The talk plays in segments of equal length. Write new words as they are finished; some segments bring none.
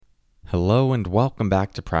Hello and welcome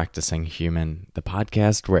back to Practicing Human, the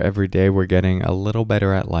podcast where every day we're getting a little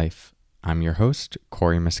better at life. I'm your host,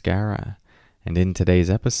 Corey Mascara, and in today's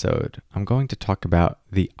episode, I'm going to talk about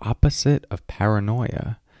the opposite of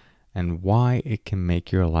paranoia and why it can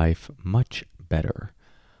make your life much better.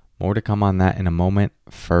 More to come on that in a moment.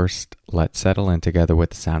 First, let's settle in together with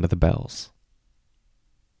the sound of the bells.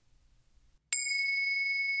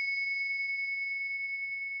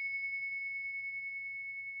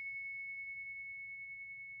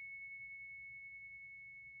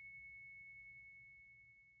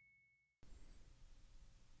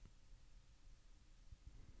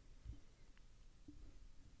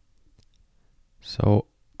 So,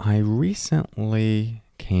 I recently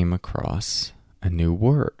came across a new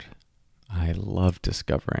word. I love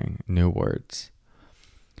discovering new words.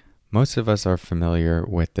 Most of us are familiar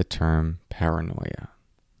with the term paranoia.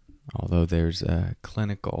 Although there's a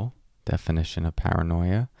clinical definition of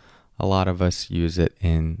paranoia, a lot of us use it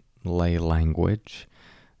in lay language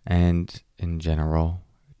and in general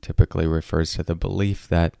typically refers to the belief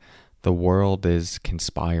that the world is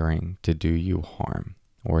conspiring to do you harm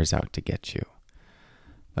or is out to get you.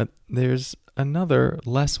 But there's another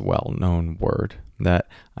less well-known word that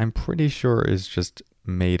I'm pretty sure is just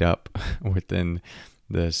made up within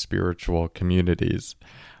the spiritual communities,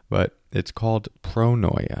 but it's called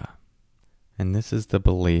pronoia. And this is the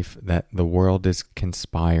belief that the world is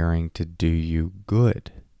conspiring to do you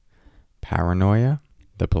good. Paranoia,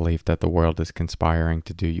 the belief that the world is conspiring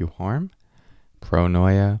to do you harm.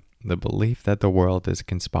 Pronoia, the belief that the world is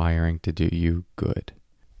conspiring to do you good.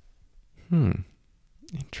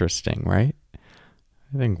 Interesting, right?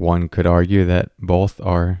 I think one could argue that both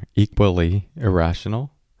are equally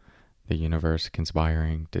irrational. The universe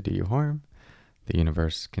conspiring to do you harm, the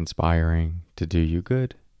universe conspiring to do you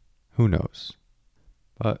good. Who knows?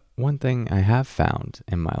 But one thing I have found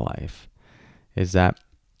in my life is that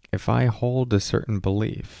if I hold a certain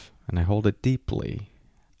belief, and I hold it deeply,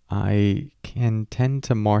 I can tend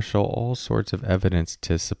to marshal all sorts of evidence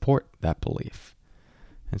to support that belief.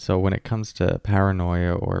 And so when it comes to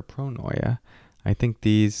paranoia or pronoia, I think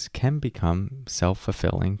these can become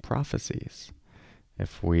self-fulfilling prophecies.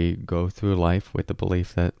 If we go through life with the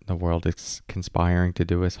belief that the world is conspiring to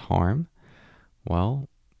do us harm, well,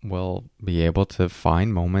 we'll be able to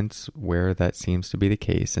find moments where that seems to be the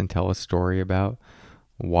case and tell a story about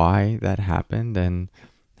why that happened and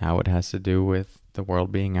how it has to do with the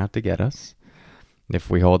world being out to get us. If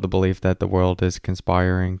we hold the belief that the world is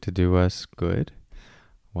conspiring to do us good,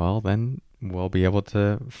 well, then we'll be able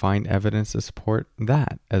to find evidence to support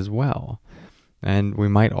that as well. And we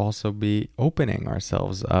might also be opening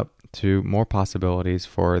ourselves up to more possibilities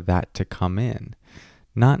for that to come in.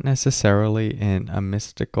 Not necessarily in a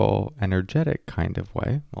mystical, energetic kind of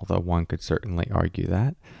way, although one could certainly argue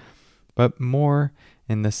that, but more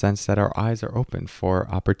in the sense that our eyes are open for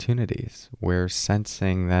opportunities. We're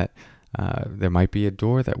sensing that there might be a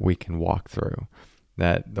door that we can walk through,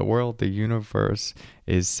 that the world, the universe,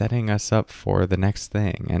 is setting us up for the next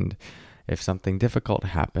thing. And if something difficult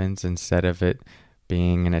happens, instead of it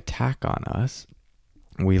being an attack on us,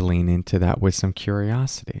 we lean into that with some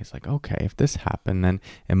curiosity. It's like, okay, if this happened, then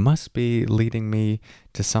it must be leading me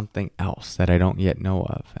to something else that I don't yet know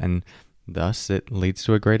of. And thus it leads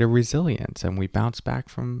to a greater resilience, and we bounce back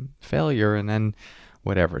from failure, and then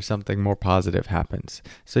something more positive happens.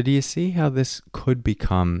 So do you see how this could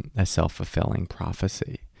become a self-fulfilling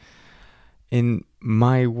prophecy? In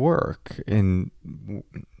my work, in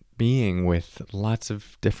being with lots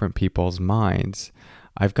of different people's minds,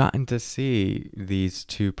 I've gotten to see these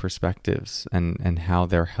two perspectives and how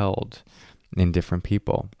they're held in different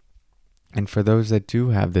people. And for those that do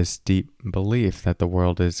have this deep belief that the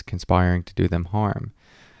world is conspiring to do them harm,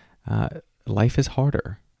 life is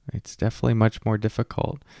harder. It's definitely much more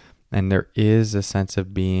difficult. And there is a sense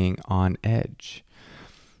of being on edge.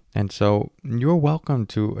 And so you're welcome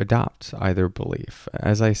to adopt either belief.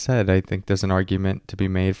 As I said, I think there's an argument to be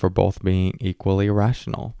made for both being equally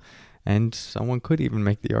rational. And someone could even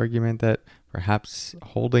make the argument that perhaps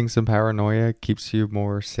holding some paranoia keeps you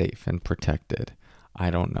more safe and protected. I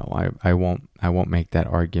don't know. I won't make that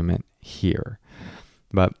argument here.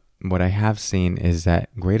 But what I have seen is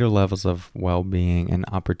that greater levels of well-being and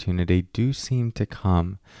opportunity do seem to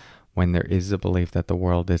come when there is a belief that the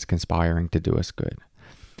world is conspiring to do us good.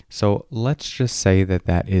 So let's just say that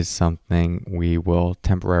that is something we will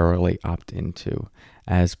temporarily opt into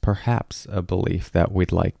as perhaps a belief that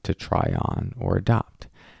we'd like to try on or adopt.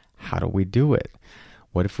 How do we do it?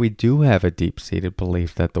 What if we do have a deep-seated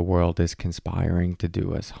belief that the world is conspiring to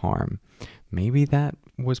do us harm? Maybe that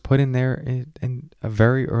was put in there in a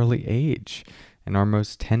very early age. in our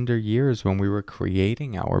most tender years when we were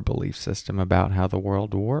creating our belief system about how the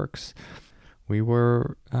world works. We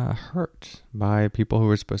were hurt by people who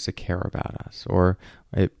were supposed to care about us, or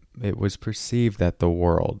it was perceived that the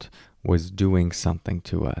world was doing something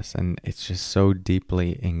to us, and it's just so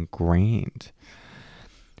deeply ingrained.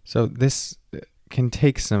 So this can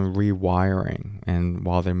take some rewiring, and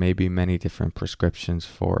while there may be many different prescriptions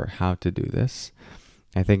for how to do this,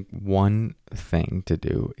 I think one thing to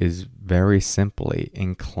do is very simply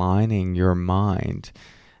inclining your mind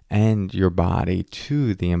and your body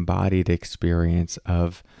to the embodied experience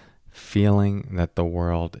of feeling that the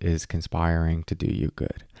world is conspiring to do you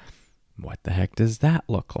good. What the heck does that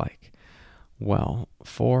look like? Well,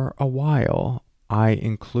 for a while, I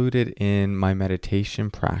included in my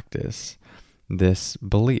meditation practice this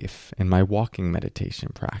belief in my walking meditation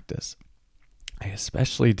practice. I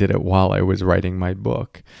especially did it while I was writing my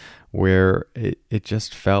book, where it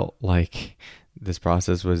just felt like this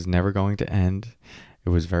process was never going to end. It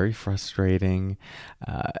was very frustrating.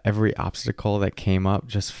 Every obstacle that came up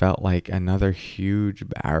just felt like another huge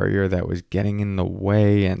barrier that was getting in the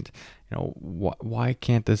way. And, why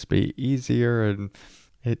can't this be easier? And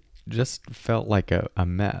it just felt like a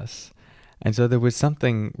mess. And so there was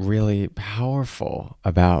something really powerful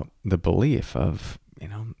about the belief of,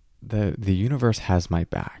 the universe has my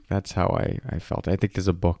back. That's how I felt. I think there's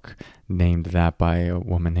a book named that by a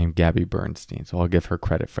woman named Gabby Bernstein. So I'll give her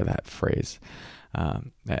credit for that phrase.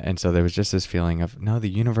 And so there was just this feeling of, no, the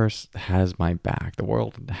universe has my back. The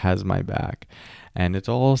world has my back. And it's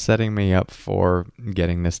all setting me up for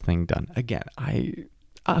getting this thing done. Again,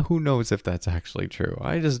 who knows if that's actually true?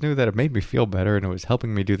 I just knew that it made me feel better and it was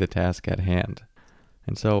helping me do the task at hand.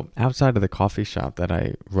 And so outside of the coffee shop that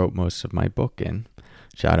I wrote most of my book in,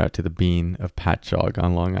 shout out to the Bean of Patchogue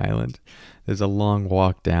on Long Island, there's a long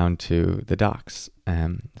walk down to the docks.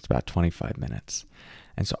 It's about 25 minutes.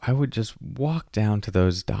 And so I would just walk down to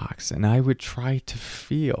those docks and I would try to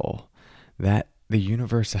feel that the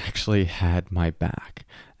universe actually had my back.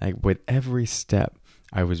 Like with every step,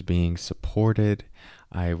 I was being supported.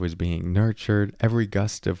 I was being nurtured. Every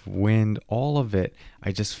gust of wind, all of it,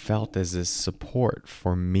 I just felt as this support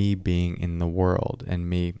for me being in the world and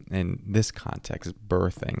me, in this context,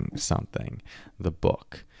 birthing something, the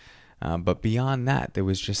book. But beyond that, there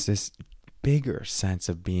was just this bigger sense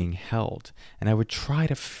of being held. And I would try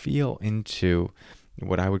to feel into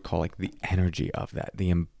what I would call like the energy of that, the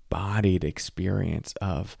embodied experience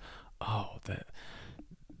of,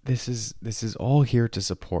 this is all here to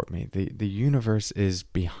support me. The universe is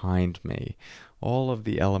behind me. All of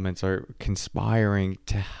the elements are conspiring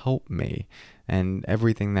to help me, and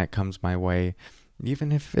everything that comes my way,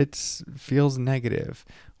 even if it feels negative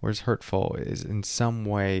or is hurtful, is in some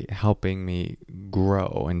way helping me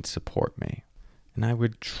grow and support me. And I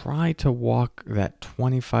would try to walk that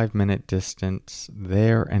 25-minute distance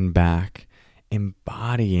there and back,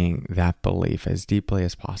 embodying that belief as deeply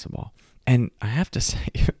as possible. And I have to say,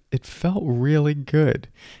 it felt really good.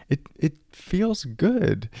 It feels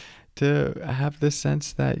good to have this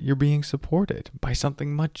sense that you're being supported by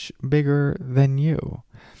something much bigger than you.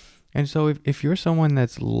 And so if you're someone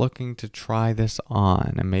that's looking to try this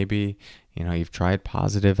on, and maybe, you've tried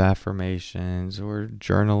positive affirmations or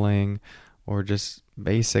journaling or just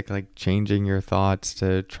basic like changing your thoughts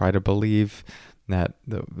to try to believe that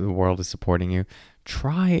the world is supporting you,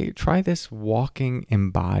 try this walking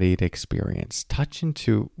embodied experience. Touch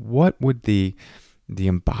into what would the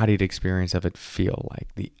embodied experience of it feel like,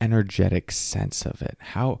 the energetic sense of it.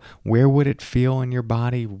 Where would it feel in your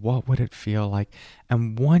body? What would it feel like?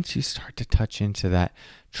 And once you start to touch into that,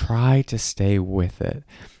 try to stay with it.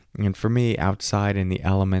 And for me, outside in the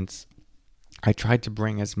elements, I tried to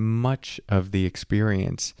bring as much of the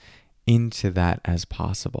experience into that as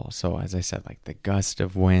possible. So as I said, like the gust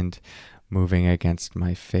of wind moving against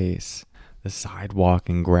my face, the sidewalk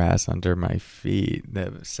and grass under my feet,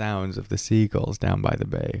 the sounds of the seagulls down by the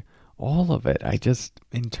bay, all of it I just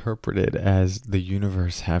interpreted as the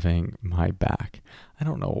universe having my back. I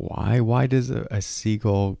don't know why. Why does a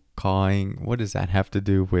seagull cawing, what does that have to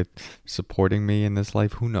do with supporting me in this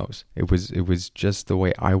life? Who knows? It was just the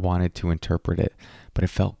way I wanted to interpret it, but it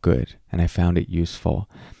felt good and I found it useful.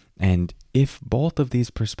 And if both of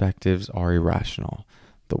these perspectives are irrational,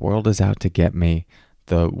 the world is out to get me,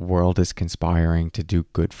 the world is conspiring to do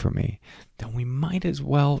good for me, then we might as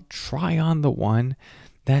well try on the one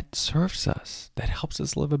that serves us, that helps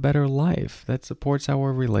us live a better life, that supports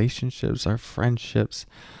our relationships, our friendships,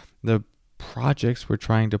 the projects we're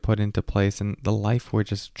trying to put into place, and the life we're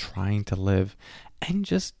just trying to live, and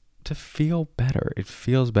just to feel better. It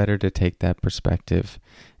feels better to take that perspective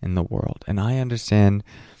in the world. And I understand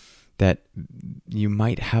that you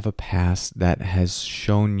might have a past that has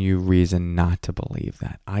shown you reason not to believe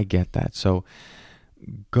that. I get that. So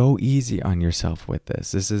go easy on yourself with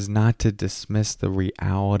this. This is not to dismiss the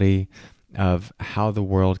reality of how the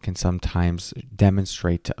world can sometimes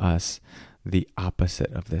demonstrate to us the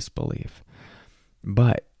opposite of this belief.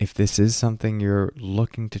 But if this is something you're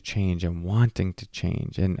looking to change and wanting to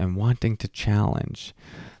change and wanting to challenge,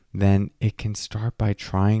 then it can start by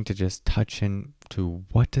trying to just touch into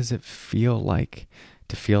what does it feel like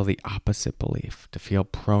to feel the opposite belief, to feel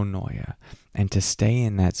pronoia, and to stay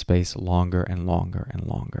in that space longer and longer and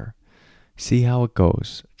longer. See how it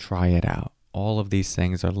goes. Try it out. All of these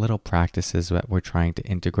things are little practices that we're trying to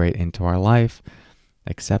integrate into our life.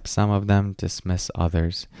 Accept some of them, dismiss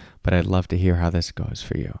others, but I'd love to hear how this goes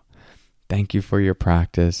for you. Thank you for your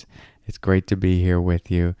practice. It's great to be here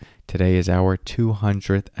with you. Today is our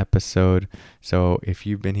 200th episode, so if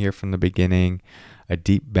you've been here from the beginning, a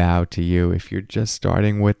deep bow to you. If you're just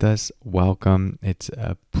starting with us, welcome. It's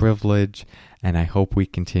a privilege, and I hope we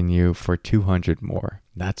continue for 200 more.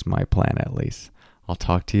 That's my plan, at least. I'll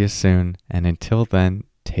talk to you soon, and until then,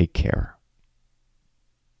 take care.